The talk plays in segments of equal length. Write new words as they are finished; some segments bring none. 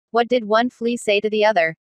What did one flea say to the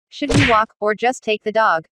other? Should we walk, or just take the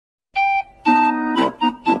dog?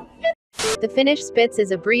 The Finnish Spitz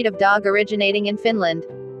is a breed of dog originating in Finland.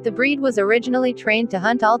 The breed was originally trained to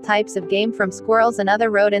hunt all types of game from squirrels and other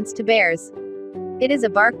rodents to bears. It is a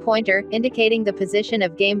bark pointer, indicating the position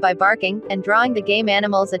of game by barking, and drawing the game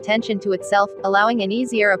animal's attention to itself, allowing an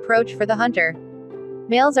easier approach for the hunter.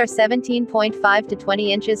 Males are 17.5 to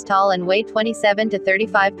 20 inches tall and weigh 27 to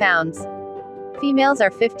 35 pounds. Females are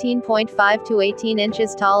 15.5 to 18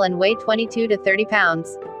 inches tall and weigh 22 to 30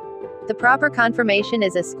 pounds. The proper conformation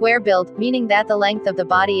is a square build, meaning that the length of the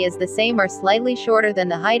body is the same or slightly shorter than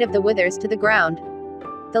the height of the withers to the ground.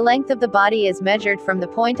 The length of the body is measured from the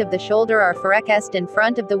point of the shoulder or forecast in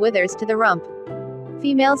front of the withers to the rump.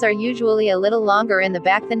 Females are usually a little longer in the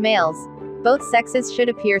back than males. Both sexes should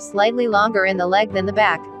appear slightly longer in the leg than the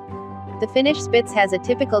back. The Finnish Spitz has a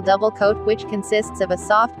typical double coat which consists of a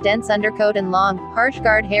soft, dense undercoat and long, harsh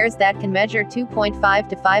guard hairs that can measure 2.5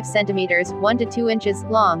 to 5 centimeters, 1 to 2 inches,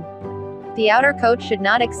 long. The outer coat should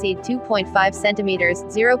not exceed 2.5 centimeters,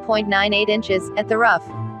 0.98 inches, at the ruff.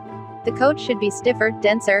 The coat should be stiffer,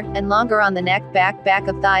 denser, and longer on the neck, back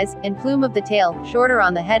of thighs, and plume of the tail, shorter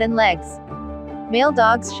on the head and legs. Male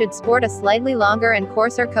dogs should sport a slightly longer and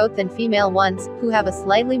coarser coat than female ones, who have a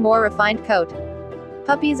slightly more refined coat.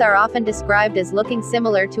 Puppies are often described as looking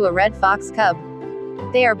similar to a red fox cub.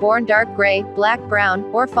 They are born dark gray, black, brown,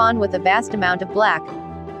 or fawn with a vast amount of black.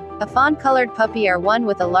 A fawn-colored puppy or one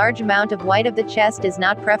with a large amount of white of the chest is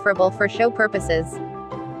not preferable for show purposes.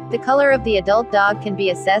 The color of the adult dog can be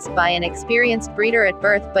assessed by an experienced breeder at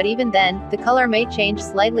birth, but even then, the color may change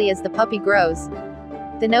slightly as the puppy grows.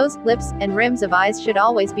 The nose, lips, and rims of eyes should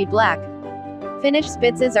always be black. Finnish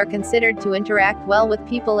Spitzes are considered to interact well with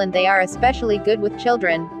people, and they are especially good with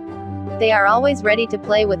children. They are always ready to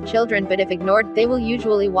play with children, but if ignored, they will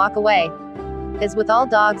usually walk away. As with all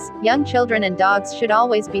dogs, young children and dogs should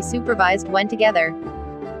always be supervised when together.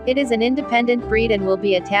 It is an independent breed and will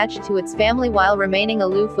be attached to its family while remaining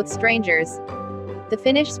aloof with strangers. The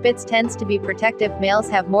Finnish Spitz tends to be protective. Males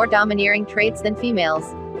have more domineering traits than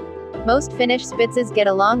females. Most Finnish Spitzes get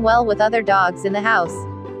along well with other dogs in the house.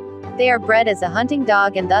 They are bred as a hunting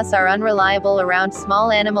dog and thus are unreliable around small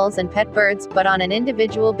animals and pet birds, but on an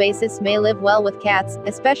individual basis may live well with cats,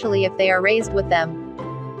 especially if they are raised with them.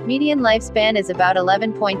 Median lifespan is about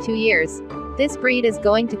 11.2 years. This breed is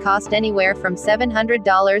going to cost anywhere from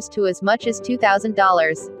 $700 to as much as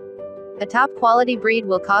 $2,000. A top quality breed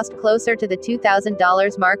will cost closer to the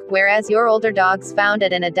 $2,000 mark, whereas your older dogs found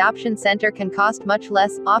at an adoption center can cost much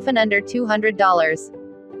less, often under $200.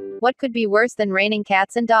 What could be worse than raining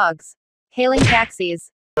cats and dogs? Hailing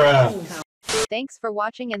taxis. Thanks for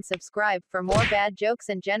watching and subscribe for more bad jokes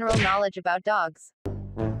and general knowledge about dogs.